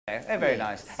Yeah, very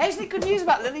nice. Hey, isn't it good news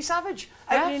about Lily Savage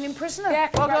opening in Prisoner? Yeah,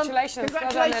 congratulations.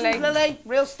 Congratulations, well done, Lily.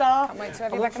 Real star. Can't wait to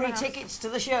have you I want back in the free house. tickets to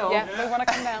the show. Yeah, we want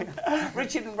to come down.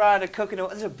 Richard and Brian are cooking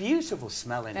up. There's a beautiful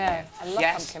smell in Yeah, it. I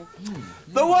love pumpkin.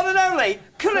 The one and only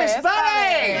Chris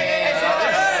Barrie!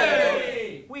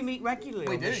 We meet regularly.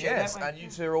 We on do, this show, yes. don't we? And you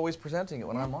two are always presenting it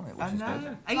when I'm on it, which is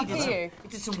good. Hey, Lucky you. You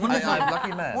did some wonderful, I'm a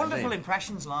lucky man, wonderful indeed.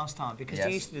 impressions last time because Yes.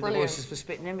 you used to do the Brilliant. voices for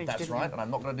Spitting Image. That's didn't right, You? and I'm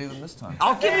not going to do them this time.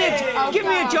 Oh, give me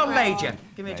a John God, Major.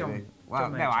 Give me a John. Well,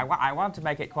 no, I want to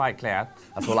make it quite clear.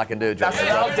 That's all I can do, John. That's it,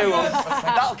 I'll do one.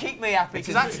 That'll keep me happy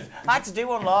because I had to do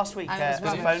one last week And it was for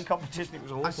the rubbish. phone competition. It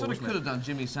was awful. I sort of wasn't could have done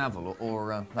Jimmy Savile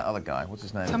or that other guy. What's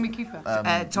his name? Tommy Cooper.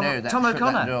 Tom no, Tom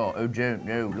O'Connor. Oh, Joe,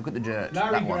 no, look at the dirt.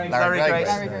 Larry That one. Grace. Larry Grace.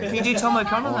 Larry Grace. Can you do Tom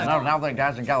O'Connor Oh, though? now then,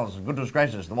 guys and gals, goodness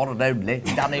gracious, the one and only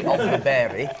Danny of the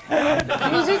Barrie.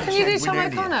 Can you do Tom We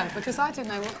do, O'Connor? Because I didn't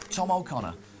know what... Tom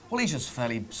O'Connor. Well, he's just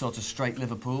fairly sort of straight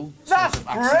Liverpool. That's sort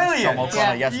of accent. brilliant. Tom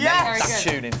O'Connor, Yeah. yes. Yes. That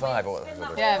Very tune in 5 or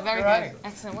whatever. Yeah, very good.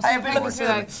 Excellent. What's Hey, the I've been papers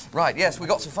looking today? Right, yes, we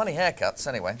got some funny haircuts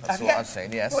anyway. That's Have what you? I've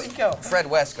seen, yes. What you got? Fred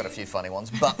West got a few funny ones,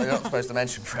 but we're not supposed to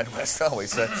mention Fred West, are we?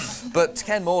 So, but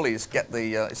Ken Morley's get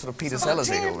the sort of Peter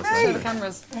Sellers eagle. Show the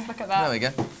cameras. Look at that. There we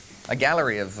go. A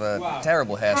gallery of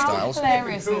terrible How hairstyles.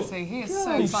 hilarious is he? He is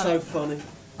so funny. funny.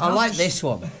 I like this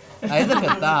one. Hey, look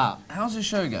at that. How's the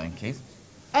show going, Keith?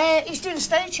 He's doing a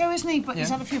stage show, isn't he? But he's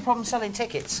Yeah. had a few problems selling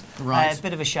tickets. Right. A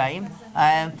bit of a shame.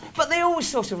 But they always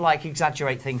sort of like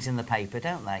exaggerate things in the paper,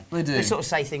 don't they? They do. They sort of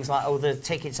say things like, oh, the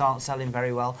tickets aren't selling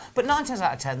very well. But 9 times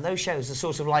out of 10, those shows are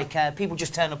sort of like people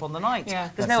just turn up on the night. Yeah.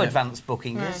 There's no advance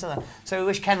booking, is there? So we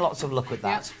wish Ken lots of luck with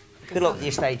that. Good luck with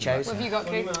your stage shows. What have you got,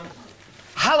 Keith?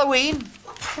 Halloween,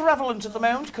 prevalent at the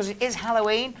moment because it is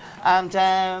Halloween, and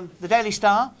the Daily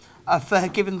Star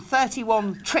have given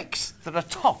 31 tricks that are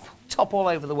top all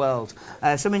over the world.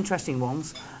 Some interesting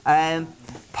ones.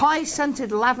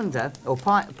 Pie-scented lavender, or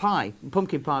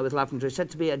pumpkin pie with lavender, is said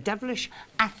to be a devilish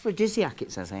aphrodisiac,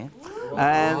 it says here.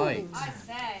 Right. I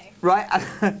say. Right.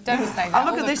 Don't say that. And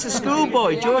look at this, a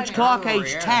schoolboy, George Clark,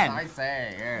 aged 10. I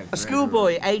say, yes. A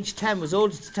schoolboy, aged 10, was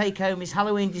ordered to take home his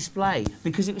Halloween display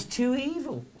because it was too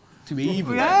evil. Too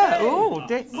evil. Yeah, oh,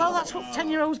 well, that's what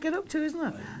 10-year-olds get up to, isn't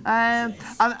it? And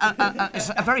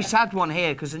it's a very sad one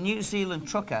here because a New Zealand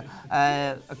trucker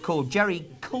called Jerry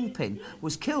Culpin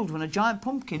was killed when a giant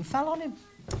pumpkin fell on him.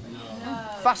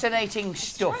 Fascinating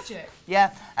stuff. Tragic.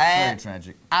 Yeah. Very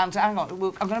tragic. And hang on,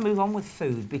 I'm going to move on with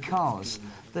food because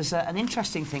there's an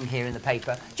interesting thing here in the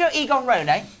paper. Do you know Egon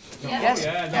Rone? Yes.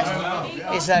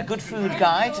 He's a good food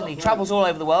guide and he travels all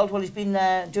over the world. Well, he's been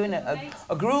doing a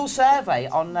gruel survey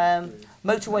on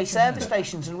motorway service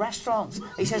stations and restaurants.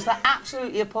 He says they're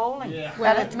absolutely appalling.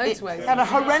 Where? Had Motorways? had a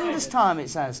horrendous time, it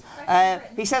says.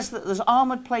 He says that there's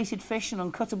armoured plated fish and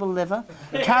uncuttable liver,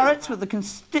 carrots with the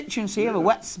constituency of a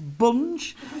wet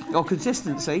sponge, or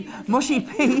consistency, mushy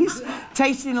peas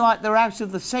tasting like they're out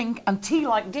of the sink, and tea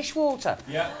like dishwater.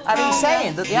 And he's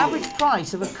saying that the average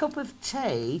price of a cup of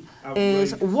tea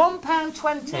is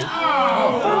 £1.20. For a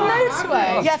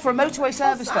motorway? Yeah, for a motorway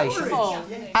service station.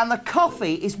 And the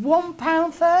coffee is £1.30.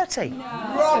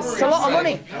 It's a lot of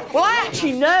money. Well, I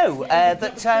actually know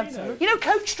that, you know,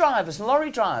 coach drivers and lorry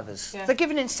drivers, they're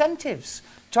given incentives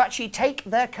to actually take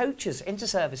their coaches into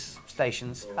service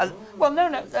stations. Well,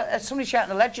 no, somebody's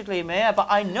shouting allegedly in my ear, but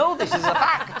I know this is a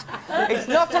fact. It's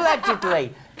not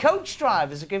allegedly. Coach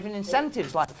drivers are given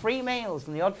incentives like free meals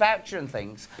and the odd voucher and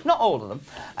things, not all of them,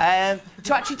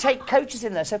 to actually take coaches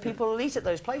in there so people will eat at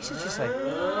those places, you see.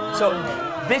 So,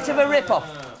 bit of a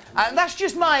rip-off. And that's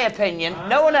just my opinion,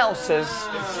 no one else's.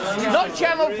 Not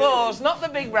Channel 4's, not the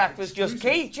Big Breakfast, just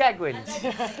Keith Chegwin's,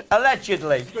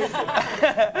 allegedly.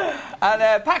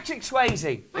 And Patrick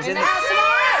Swayze is in the house tomorrow.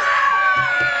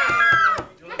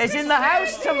 Is in the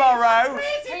house tomorrow.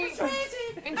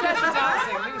 In Dirty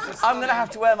Dancing, he was just I'm going to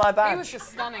have to wear my badge. He was just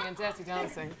stunning in Dirty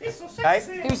Dancing. Hey?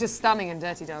 He was just stunning in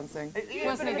Dirty Dancing. You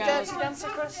Wasn't ever he, been a girls? Dirty Dancer,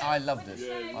 Chris? I loved it.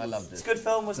 I loved It's it. a good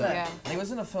film, wasn't it? Yeah. He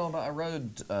was in a film about a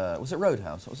road. Was it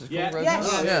Roadhouse? What was it called? Yeah.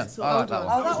 Roadhouse? Yes. Yeah. I like that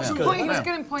one. Oh, that was good. He was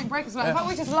good in Point Break as well. In fact,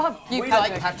 we just love you, We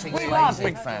Patrick. like Patrick We Swayze. love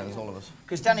Big him. fans, all of us.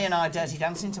 Because Danny and I are Dirty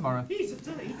Dancing tomorrow. He wishes.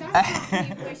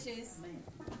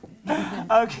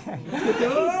 Okay.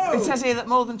 It says here that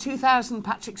more than 2,000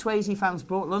 Patrick Swayze fans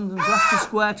brought London's Leicester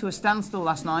Square to a standstill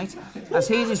last night as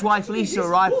he and his wife Lisa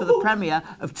arrived for the premiere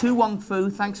of Tu Wong Fu,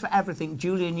 Thanks for Everything,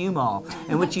 Julia Newmar,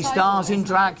 in which he stars in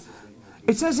drag.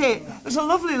 It says here, there's a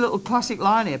lovely little classic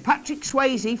line here. Patrick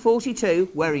Swayze, 42,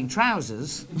 wearing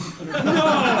trousers.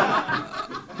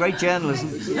 Great journalism.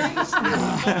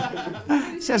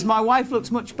 Says, my wife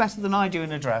looks much better than I do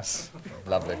in a dress.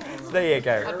 Lovely. There you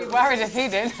go. I'd be worried if he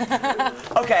did.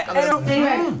 Okay,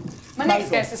 My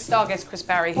next guest is star guest Chris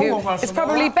Barrie, who is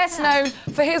probably best known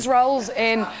for his roles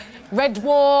in Red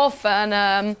Dwarf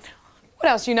and what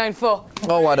else are you known for?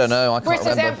 Oh, I don't know. I can't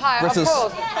Britain's remember. Empire, of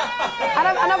course. And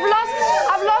I've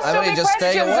lost all my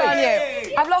questions on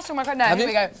you. I've lost all my questions. No, here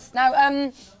we go.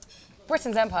 Now,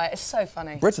 Britain's Empire is so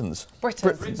funny. Britain's?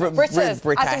 Britain's.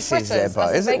 Britain's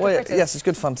Empire. Is it? Well, yes, it's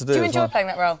good fun to do. Do you enjoy playing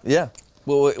that role? Yeah.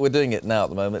 Well, we're doing it now at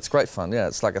the moment. It's great fun, yeah.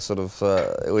 It's like a sort of...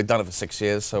 we've done it for 6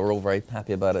 years, so we're all very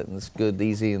happy about it. And it's good,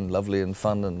 easy and lovely and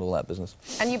fun and all that business.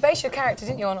 And you based your character,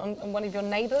 didn't you, on one of your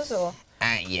neighbours, or...?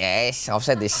 Yes, I've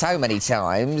said this so many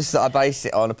times that I based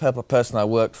it on a person I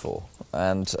worked for.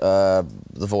 And the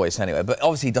voice, anyway. But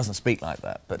obviously he doesn't speak like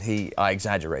that. But I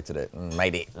exaggerated it and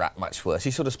made it much worse. He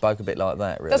sort of spoke a bit like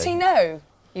that, really. Does he know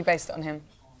you based it on him?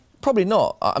 Probably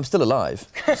not. I'm still alive,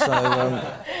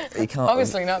 so he can't...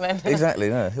 Obviously not, then. Exactly,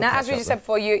 no. Now, as we just said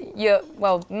before,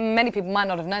 well, many people might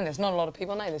not have known this. Not a lot of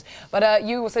people know this. But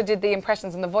you also did the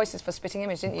impressions and the voices for Spitting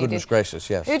Image, didn't you? Goodness gracious,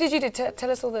 yes. Who did you do?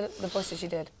 Tell us all the voices you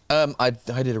did. I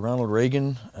did Ronald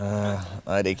Reagan,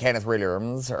 I did Kenneth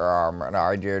Williams, and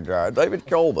I did David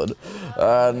Coleman,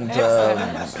 and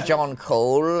John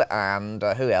Cole, and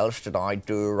who else did I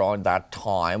do around that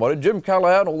time? I did Jim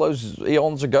Callahan all those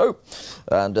eons ago,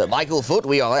 and Michael Foot,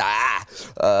 I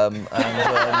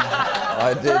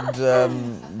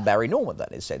did Barrie Norman,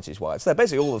 that is senses-wise. They're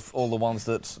basically all the ones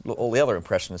that all the other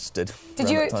impressionists did. Did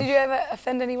you ever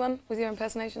offend anyone with your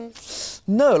impersonations?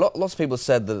 No, lots of people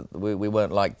said that we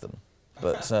weren't like them.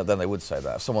 But then they would say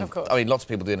that. If someone, I mean, lots of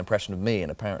people do an impression of me,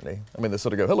 and apparently, I mean, they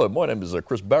sort of go, "Hello, my name is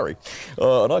Chris Barrie,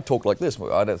 and I talk like this."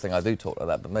 Well, I don't think I do talk like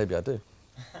that, but maybe I do.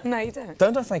 No, you don't.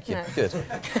 Don't I? Thank you. No. Good.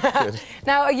 Good.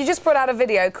 Now, you just put out a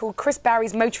video called Chris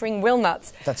Barrie's Motoring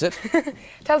Wilnuts. That's it.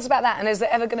 Tell us about that, and is it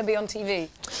ever going to be on TV?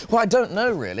 Well, I don't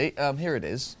know, really. Here it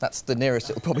is. That's the nearest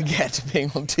it'll probably get to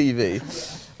being on TV.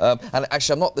 And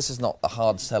actually, this is not a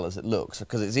hard sell as it looks,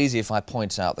 because it's easy if I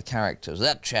point out the characters.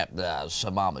 That chap there is Sir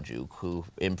Marmaduke, who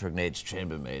impregnates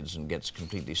chambermaids and gets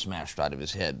completely smashed out of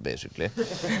his head, basically.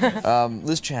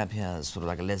 This chap here is sort of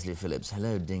like a Leslie Phillips,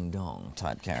 hello ding-dong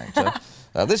type character.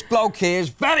 This bloke here is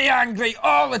very angry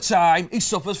all the time. He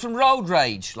suffers from road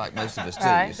rage, like most of us do,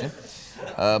 you see.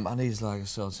 And he's like a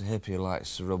sort of hippie who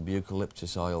likes to rub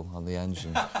eucalyptus oil on the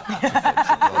engine.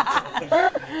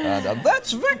 And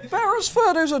that's Vic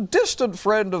Beresford, who's a distant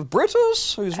friend of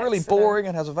Britta's, who's really boring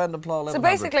and has a Vanderpla 1100. So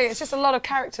basically, it's just a lot of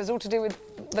characters, all to do with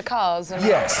the cars. And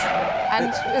yes.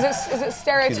 And is it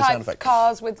stereotyped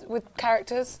cars with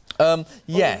characters?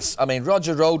 Yes. I mean,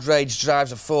 Roger Road Rage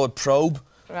drives a Ford Probe.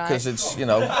 Because it's, you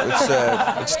know, it's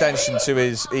an extension to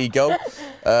his ego.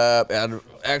 And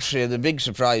actually, the big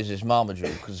surprise is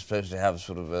Marmaduke, because he's supposed to have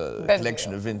sort of a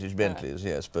collection of vintage Bentleys,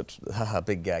 yes, but haha,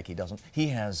 big gag, he doesn't. He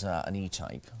has an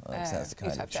E-Type. That's the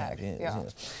kind of chap he is.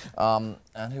 Yes. And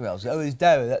who else? Oh, his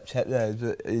dad, that chap there,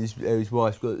 his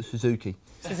wife's got a Suzuki.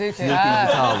 Suzuki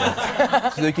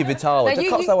Vitale. Suzuki Vitale. I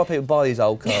can't understand why people buy these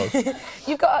old cars.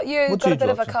 You've got a bit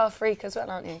of a car freak as well,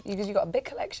 aren't you? Because you've got a big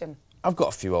collection. I've got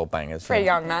a few old bangers. Pretty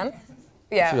young man.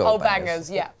 Yeah, old bangers.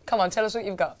 Yeah. Come on, tell us what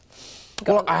you've got.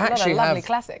 Well, I actually have. Lovely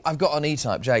classics. I've got an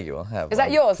E-Type Jaguar. Is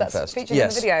that yours? That's featured in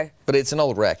the video. But it's an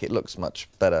old wreck. It looks much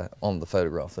better on the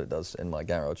photograph than it does in my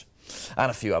garage,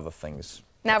 and a few other things.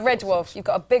 Now, Red Dwarf, you've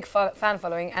got a big fan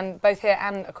following, and both here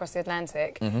and across the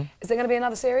Atlantic. Is there going to be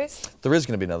another series? There is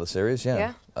going to be another series.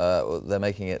 Yeah. Yeah. They're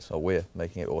making it, or we're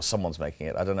making it, or someone's making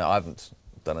it. I don't know. I haven't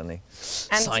done any.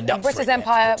 And signed up Britain's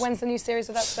Empire, when's the new series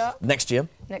of that start? Next year.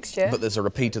 Next year. But there's a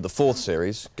repeat of the 4th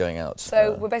series going out.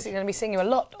 So we're basically going to be seeing you a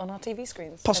lot on our TV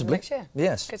screens. Possibly. Next year.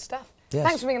 Yes. Good stuff. Yes.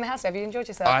 Thanks for being in the house, Have you enjoyed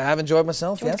yourself? I have enjoyed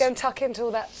myself, Do you want to go and tuck into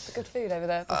all that good food over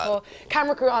there before...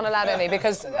 camera crew aren't allowed any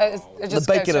because it just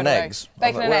the bacon and eggs.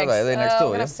 Bacon and eggs. Are they next door,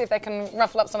 we're going to have to see if they can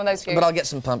ruffle up some of those for you. But I'll get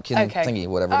some pumpkin thingy,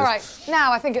 whatever it is. All right,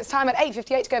 now I think it's time at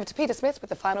 8:58 to go over to Peter Smith with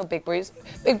the final big news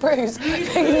and weather.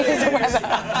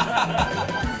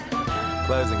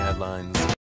 Closing headlines.